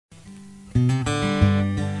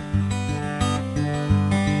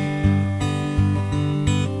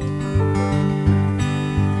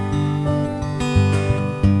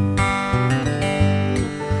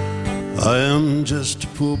I'm just a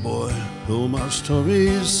poor boy, though my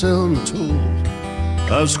story's seldom told.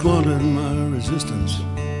 I've squandered my resistance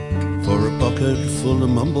for a pocket full of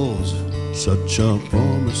mumbles, such are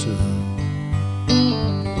promises.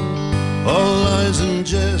 All lies and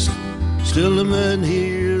jest, still the man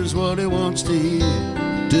hears what he wants to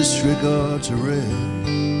hear, disregards a red.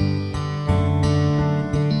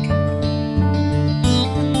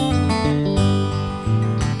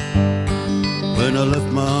 When I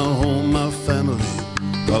left my home, my family,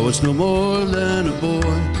 I was no more than a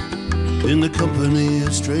boy in the company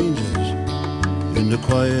of strangers, in the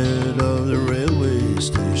quiet of the railway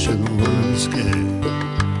station, running scared,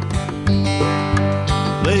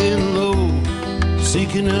 laying low,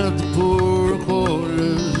 seeking out the poorer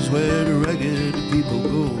quarters where the ragged people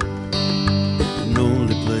go, an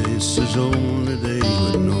only places only they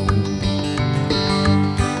would know.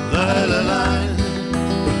 La la la.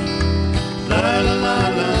 La la la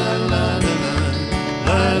la la la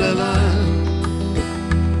la la la la la la.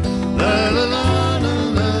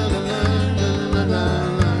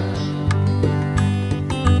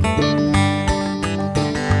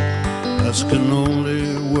 Asking only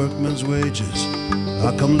workman's wages,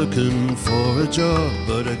 I come looking for a job,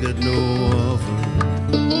 but I get no offer.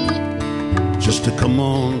 Just to come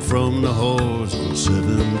on from the halls on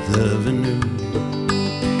 7th Avenue.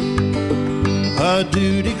 I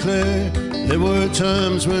do declare there were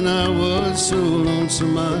times when I was so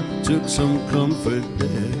lonesome I took some comfort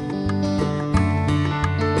there.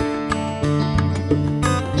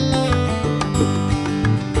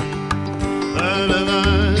 La la la,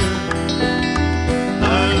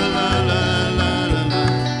 la la la la la la la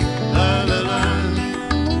la, la la la la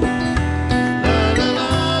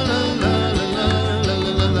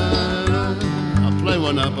la. I'll play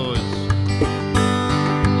one now, boys.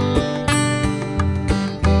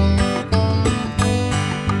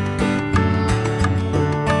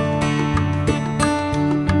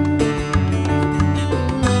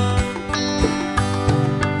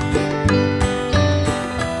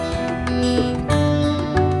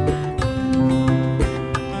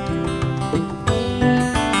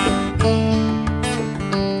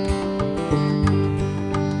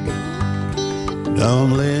 Now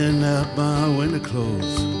I'm laying out my winter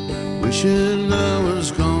clothes, wishing I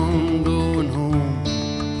was gone, going home,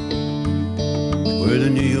 where the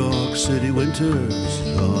New York City winters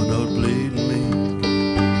are not bleeding me,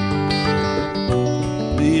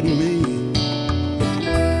 bleeding me,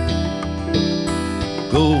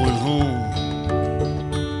 going home.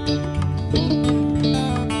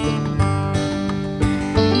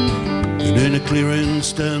 And in a clearing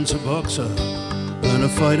stands a boxer and a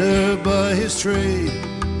fighter by his trade,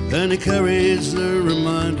 and he carries the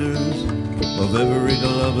reminders of every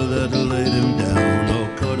glover that laid him down or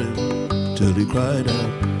cut him till he cried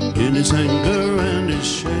out in his anger and his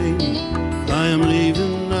shame, I am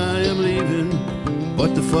leaving,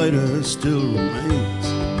 but the fighter still remains.